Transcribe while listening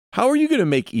How are you going to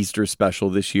make Easter special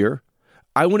this year?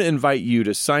 I want to invite you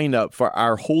to sign up for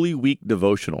our Holy Week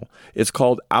devotional. It's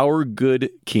called Our Good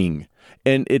King,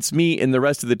 and it's me and the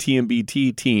rest of the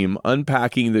TMBT team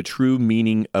unpacking the true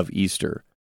meaning of Easter.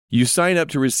 You sign up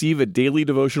to receive a daily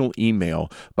devotional email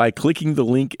by clicking the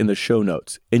link in the show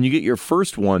notes, and you get your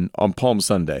first one on Palm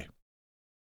Sunday.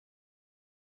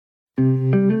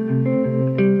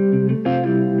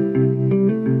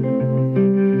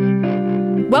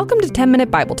 Welcome to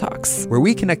 10-Minute Bible Talks, where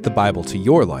we connect the Bible to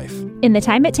your life in the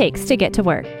time it takes to get to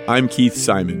work. I'm Keith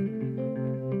Simon.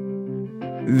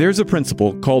 There's a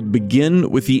principle called begin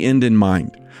with the end in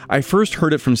mind. I first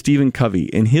heard it from Stephen Covey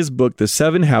in his book, The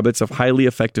 7 Habits of Highly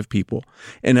Effective People.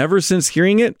 And ever since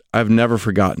hearing it, I've never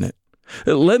forgotten it.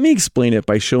 Let me explain it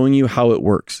by showing you how it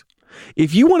works.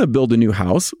 If you want to build a new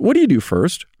house, what do you do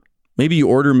first? Maybe you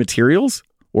order materials,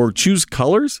 or choose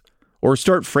colors, or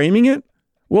start framing it?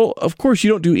 Well, of course, you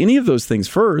don't do any of those things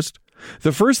first.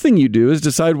 The first thing you do is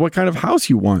decide what kind of house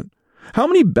you want. How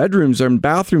many bedrooms and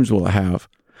bathrooms will it have?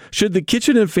 Should the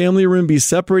kitchen and family room be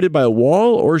separated by a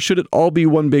wall, or should it all be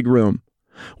one big room?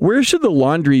 Where should the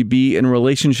laundry be in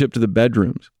relationship to the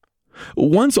bedrooms?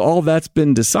 Once all that's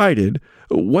been decided,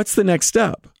 what's the next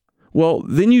step? Well,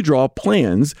 then you draw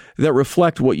plans that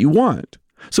reflect what you want.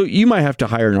 So you might have to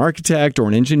hire an architect or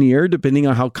an engineer, depending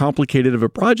on how complicated of a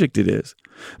project it is.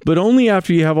 But only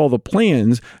after you have all the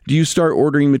plans do you start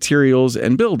ordering materials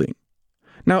and building.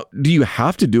 Now, do you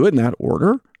have to do it in that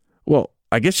order? Well,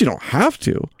 I guess you don't have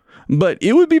to, but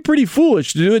it would be pretty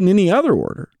foolish to do it in any other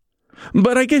order.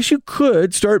 But I guess you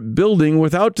could start building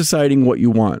without deciding what you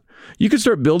want. You could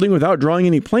start building without drawing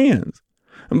any plans.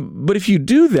 But if you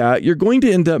do that, you're going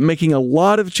to end up making a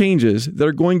lot of changes that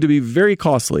are going to be very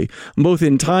costly, both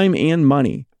in time and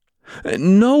money.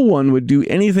 No one would do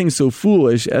anything so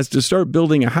foolish as to start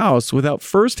building a house without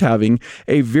first having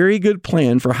a very good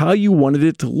plan for how you wanted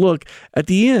it to look at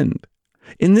the end.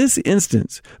 In this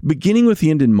instance, beginning with the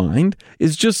end in mind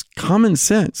is just common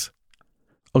sense.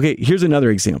 Okay, here's another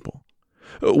example.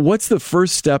 What's the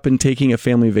first step in taking a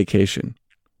family vacation?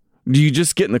 Do you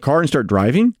just get in the car and start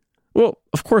driving? Well,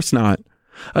 of course not.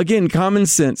 Again, common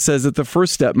sense says that the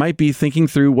first step might be thinking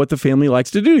through what the family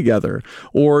likes to do together,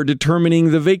 or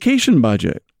determining the vacation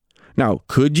budget. Now,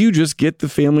 could you just get the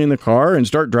family in the car and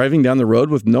start driving down the road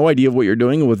with no idea of what you're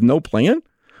doing and with no plan?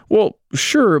 Well,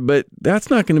 sure, but that's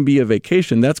not going to be a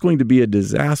vacation. That's going to be a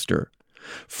disaster.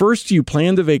 First, you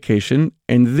plan the vacation,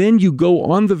 and then you go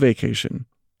on the vacation.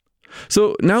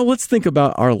 So now let's think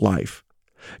about our life.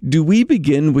 Do we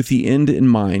begin with the end in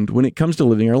mind when it comes to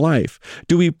living our life?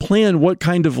 Do we plan what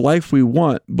kind of life we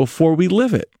want before we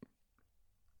live it?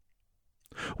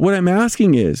 What I'm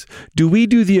asking is, do we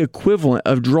do the equivalent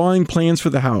of drawing plans for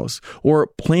the house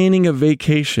or planning a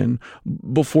vacation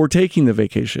before taking the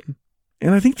vacation?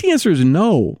 And I think the answer is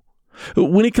no.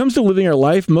 When it comes to living our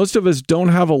life, most of us don't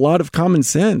have a lot of common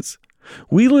sense.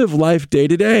 We live life day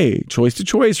to day, choice to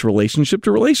choice, relationship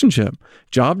to relationship,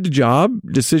 job to job,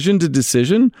 decision to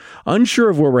decision, unsure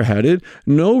of where we're headed,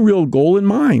 no real goal in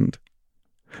mind.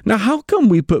 Now, how come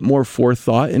we put more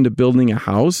forethought into building a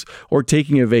house or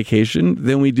taking a vacation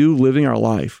than we do living our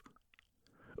life?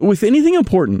 With anything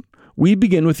important, we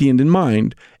begin with the end in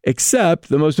mind, except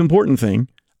the most important thing,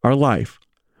 our life.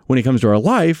 When it comes to our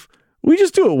life, we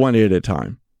just do it one day at a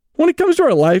time. When it comes to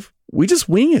our life, we just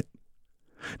wing it.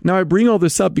 Now, I bring all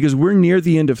this up because we're near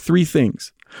the end of 3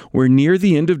 things. We're near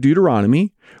the end of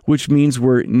Deuteronomy, which means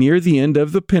we're near the end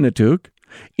of the Pentateuch,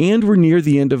 and we're near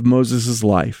the end of Moses'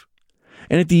 life.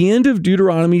 And at the end of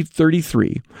Deuteronomy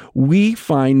 33, we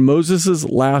find Moses'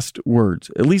 last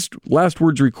words, at least last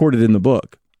words recorded in the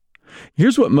book.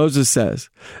 Here's what Moses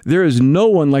says. There is no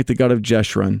one like the God of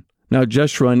Jeshurun. Now,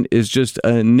 Jeshurun is just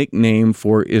a nickname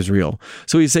for Israel.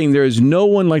 So he's saying there is no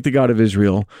one like the God of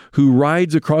Israel who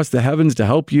rides across the heavens to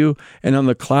help you and on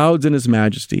the clouds in his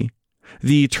majesty.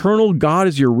 The eternal God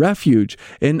is your refuge,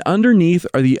 and underneath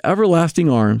are the everlasting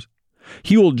arms.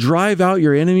 He will drive out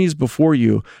your enemies before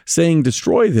you, saying,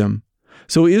 destroy them.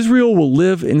 So Israel will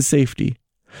live in safety.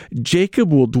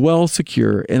 Jacob will dwell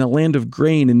secure in a land of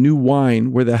grain and new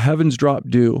wine where the heavens drop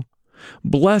dew.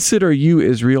 Blessed are you,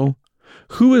 Israel.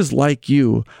 Who is like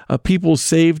you, a people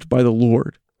saved by the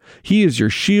Lord? He is your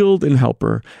shield and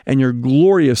helper and your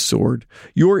glorious sword.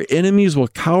 Your enemies will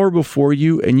cower before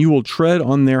you, and you will tread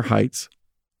on their heights.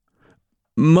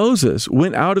 Moses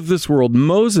went out of this world.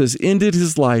 Moses ended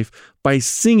his life by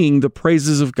singing the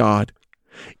praises of God.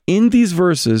 In these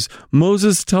verses,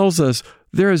 Moses tells us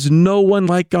there is no one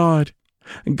like God.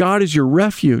 God is your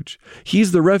refuge.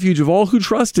 He's the refuge of all who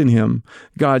trust in him.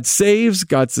 God saves,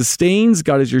 God sustains,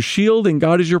 God is your shield, and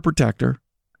God is your protector.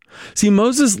 See,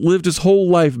 Moses lived his whole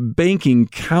life banking,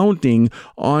 counting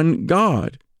on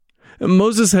God.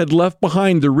 Moses had left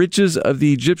behind the riches of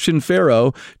the Egyptian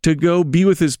Pharaoh to go be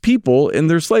with his people in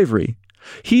their slavery.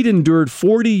 He'd endured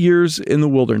 40 years in the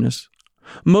wilderness.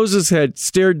 Moses had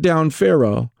stared down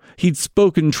Pharaoh. He'd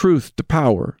spoken truth to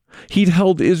power. He'd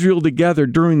held Israel together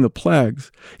during the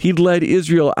plagues. He'd led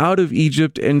Israel out of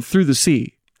Egypt and through the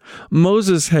sea.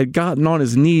 Moses had gotten on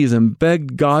his knees and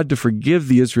begged God to forgive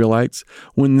the Israelites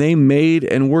when they made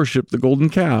and worshiped the golden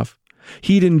calf.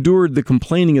 He'd endured the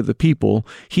complaining of the people.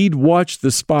 He'd watched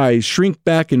the spies shrink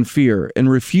back in fear and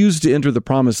refuse to enter the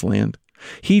promised land.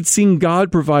 He'd seen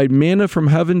God provide manna from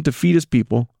heaven to feed his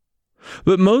people.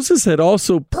 But Moses had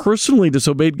also personally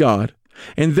disobeyed God,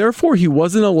 and therefore he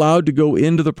wasn't allowed to go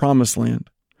into the promised land.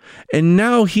 And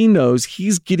now he knows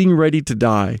he's getting ready to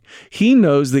die. He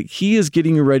knows that he is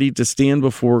getting ready to stand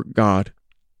before God.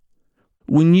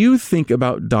 When you think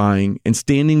about dying and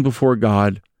standing before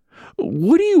God,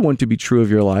 what do you want to be true of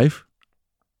your life?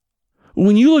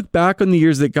 When you look back on the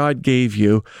years that God gave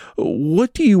you,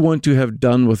 what do you want to have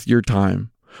done with your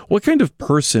time? What kind of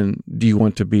person do you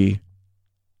want to be?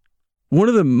 One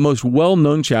of the most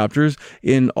well-known chapters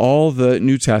in all the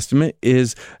New Testament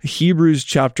is Hebrews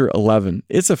chapter 11.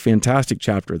 It's a fantastic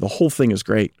chapter. The whole thing is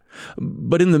great.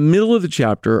 But in the middle of the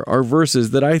chapter are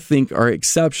verses that I think are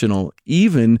exceptional,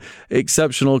 even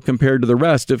exceptional compared to the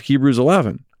rest of Hebrews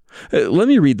 11. Let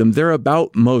me read them. They're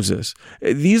about Moses.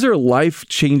 These are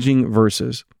life-changing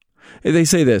verses. They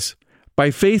say this: "By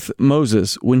faith,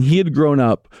 Moses, when he had grown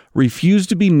up, refused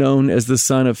to be known as the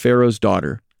son of Pharaoh's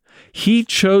daughter. He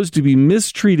chose to be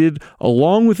mistreated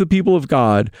along with the people of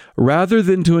God rather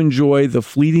than to enjoy the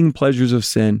fleeting pleasures of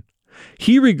sin.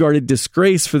 He regarded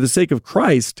disgrace for the sake of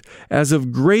Christ as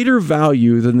of greater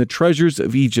value than the treasures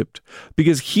of Egypt,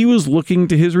 because he was looking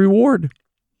to his reward."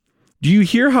 Do you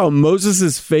hear how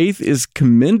Moses' faith is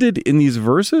commended in these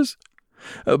verses?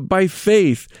 By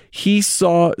faith, he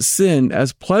saw sin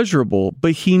as pleasurable,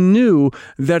 but he knew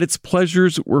that its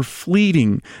pleasures were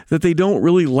fleeting, that they don't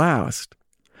really last.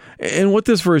 And what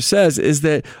this verse says is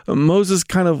that Moses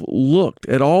kind of looked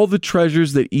at all the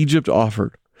treasures that Egypt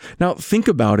offered. Now, think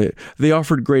about it. They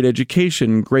offered great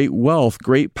education, great wealth,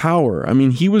 great power. I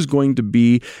mean, he was going to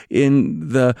be in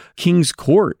the king's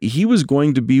court. He was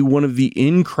going to be one of the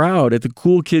in crowd at the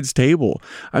cool kids table.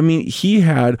 I mean, he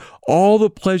had all the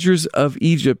pleasures of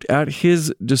Egypt at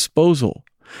his disposal.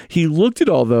 He looked at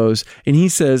all those and he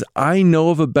says, I know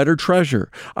of a better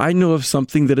treasure. I know of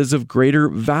something that is of greater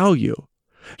value.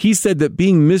 He said that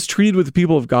being mistreated with the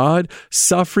people of God,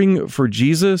 suffering for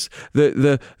Jesus,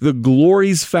 the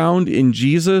glories found in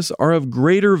Jesus are of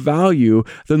greater value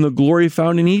than the glory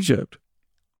found in Egypt.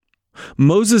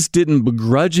 Moses didn't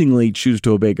begrudgingly choose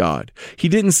to obey God. He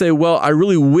didn't say, well, I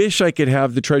really wish I could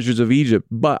have the treasures of Egypt,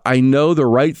 but I know the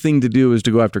right thing to do is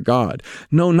to go after God.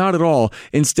 No, not at all.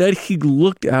 Instead, he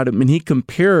looked at him and he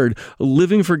compared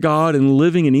living for God and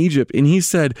living in Egypt. And he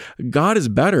said, God is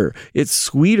better. It's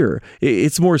sweeter.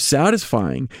 It's more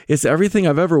satisfying. It's everything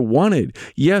I've ever wanted.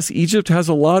 Yes, Egypt has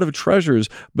a lot of treasures,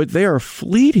 but they are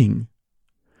fleeting.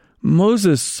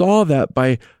 Moses saw that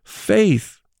by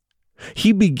faith.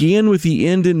 He began with the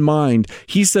end in mind.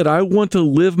 He said, I want to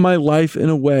live my life in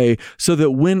a way so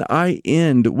that when I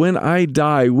end, when I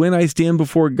die, when I stand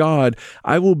before God,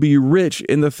 I will be rich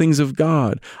in the things of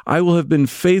God. I will have been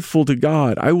faithful to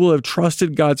God. I will have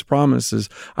trusted God's promises.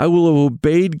 I will have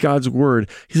obeyed God's word.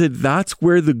 He said, that's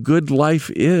where the good life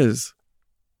is.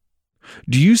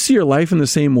 Do you see your life in the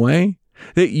same way?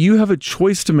 That you have a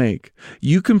choice to make.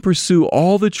 You can pursue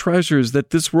all the treasures that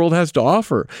this world has to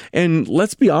offer. And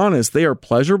let's be honest, they are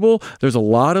pleasurable. There's a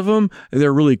lot of them.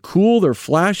 They're really cool. They're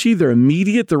flashy. They're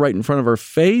immediate. They're right in front of our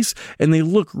face. And they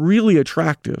look really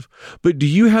attractive. But do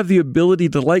you have the ability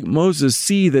to, like Moses,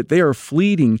 see that they are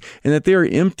fleeting and that they are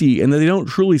empty and that they don't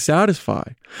truly satisfy?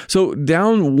 So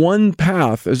down one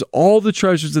path is all the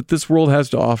treasures that this world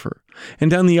has to offer.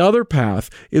 And down the other path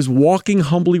is walking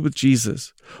humbly with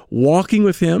Jesus, walking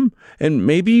with him. And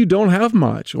maybe you don't have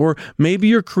much, or maybe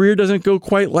your career doesn't go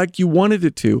quite like you wanted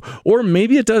it to, or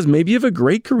maybe it does. Maybe you have a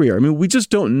great career. I mean, we just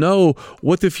don't know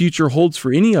what the future holds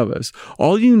for any of us.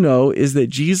 All you know is that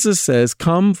Jesus says,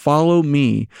 come follow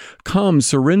me. Come,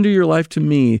 surrender your life to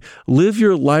me. Live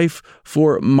your life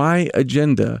for my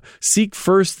agenda. Seek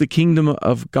first the kingdom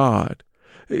of God.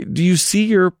 Do you see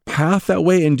your path that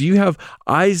way? And do you have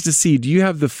eyes to see? Do you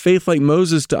have the faith like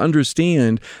Moses to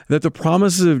understand that the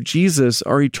promises of Jesus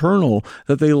are eternal,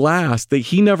 that they last, that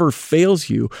he never fails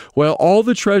you? While all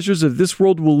the treasures of this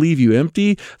world will leave you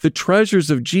empty, the treasures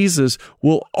of Jesus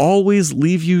will always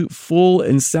leave you full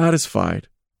and satisfied.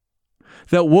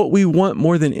 That what we want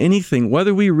more than anything,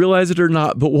 whether we realize it or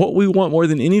not, but what we want more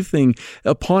than anything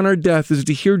upon our death is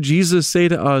to hear Jesus say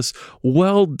to us,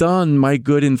 "Well done, my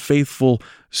good and faithful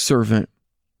servant."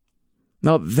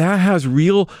 Now, that has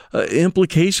real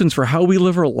implications for how we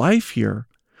live our life here.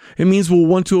 It means we'll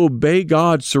want to obey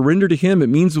God, surrender to Him. It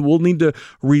means we'll need to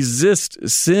resist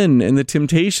sin and the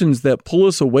temptations that pull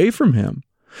us away from Him.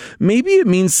 Maybe it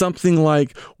means something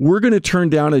like we're going to turn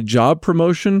down a job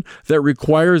promotion that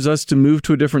requires us to move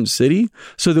to a different city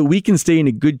so that we can stay in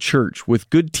a good church with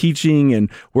good teaching and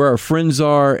where our friends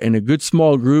are and a good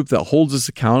small group that holds us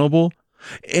accountable.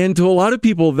 And to a lot of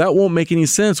people, that won't make any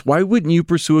sense. Why wouldn't you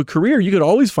pursue a career? You could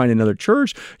always find another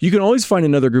church. You can always find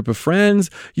another group of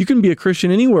friends. You can be a Christian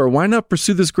anywhere. Why not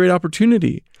pursue this great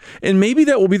opportunity? And maybe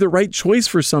that will be the right choice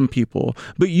for some people.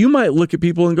 But you might look at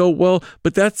people and go, well,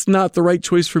 but that's not the right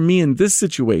choice for me in this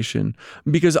situation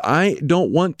because I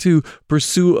don't want to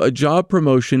pursue a job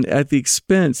promotion at the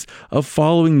expense of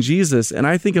following Jesus. And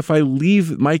I think if I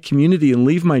leave my community and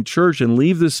leave my church and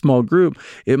leave this small group,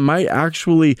 it might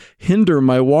actually hinder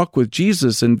my walk with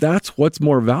Jesus. And that's what's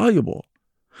more valuable.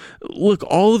 Look,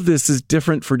 all of this is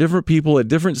different for different people at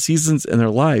different seasons in their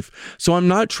life. So I'm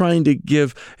not trying to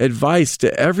give advice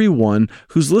to everyone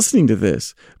who's listening to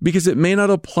this because it may not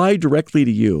apply directly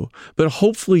to you, but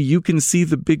hopefully you can see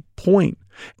the big point.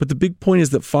 But the big point is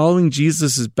that following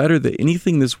Jesus is better than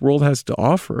anything this world has to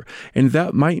offer. And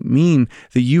that might mean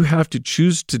that you have to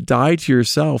choose to die to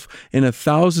yourself in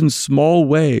 1,000 small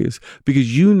ways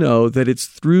because you know that it's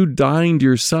through dying to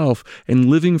yourself and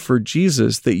living for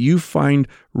Jesus that you find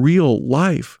real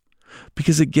life.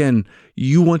 Because again,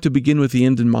 you want to begin with the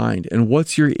end in mind. And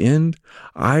what's your end?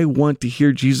 I want to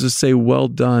hear Jesus say, "Well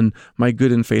done, my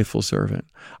good and faithful servant."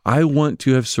 I want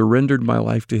to have surrendered my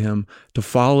life to Him, to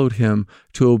followed Him,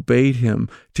 to obeyed Him,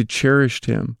 to cherished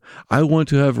Him. I want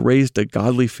to have raised a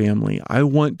godly family. I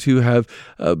want to have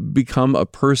become a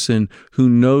person who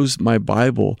knows my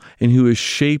Bible and who is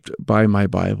shaped by my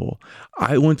Bible.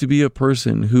 I want to be a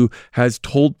person who has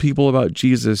told people about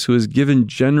Jesus, who has given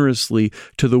generously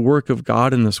to the work of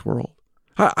God in this world.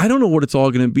 I don't know what it's all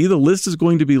going to be. The list is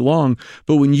going to be long,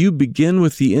 but when you begin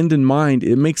with the end in mind,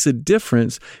 it makes a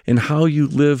difference in how you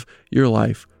live your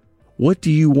life. What do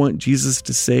you want Jesus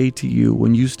to say to you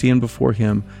when you stand before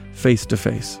Him face to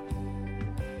face?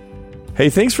 Hey,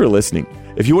 thanks for listening.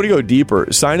 If you want to go deeper,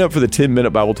 sign up for the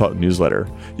 10-Minute Bible Talk newsletter.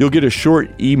 You'll get a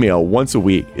short email once a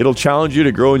week. It'll challenge you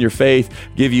to grow in your faith,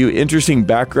 give you interesting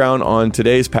background on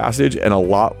today's passage, and a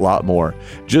lot more.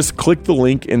 Just click the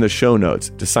link in the show notes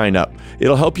to sign up.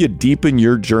 It'll help you deepen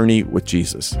your journey with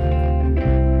Jesus.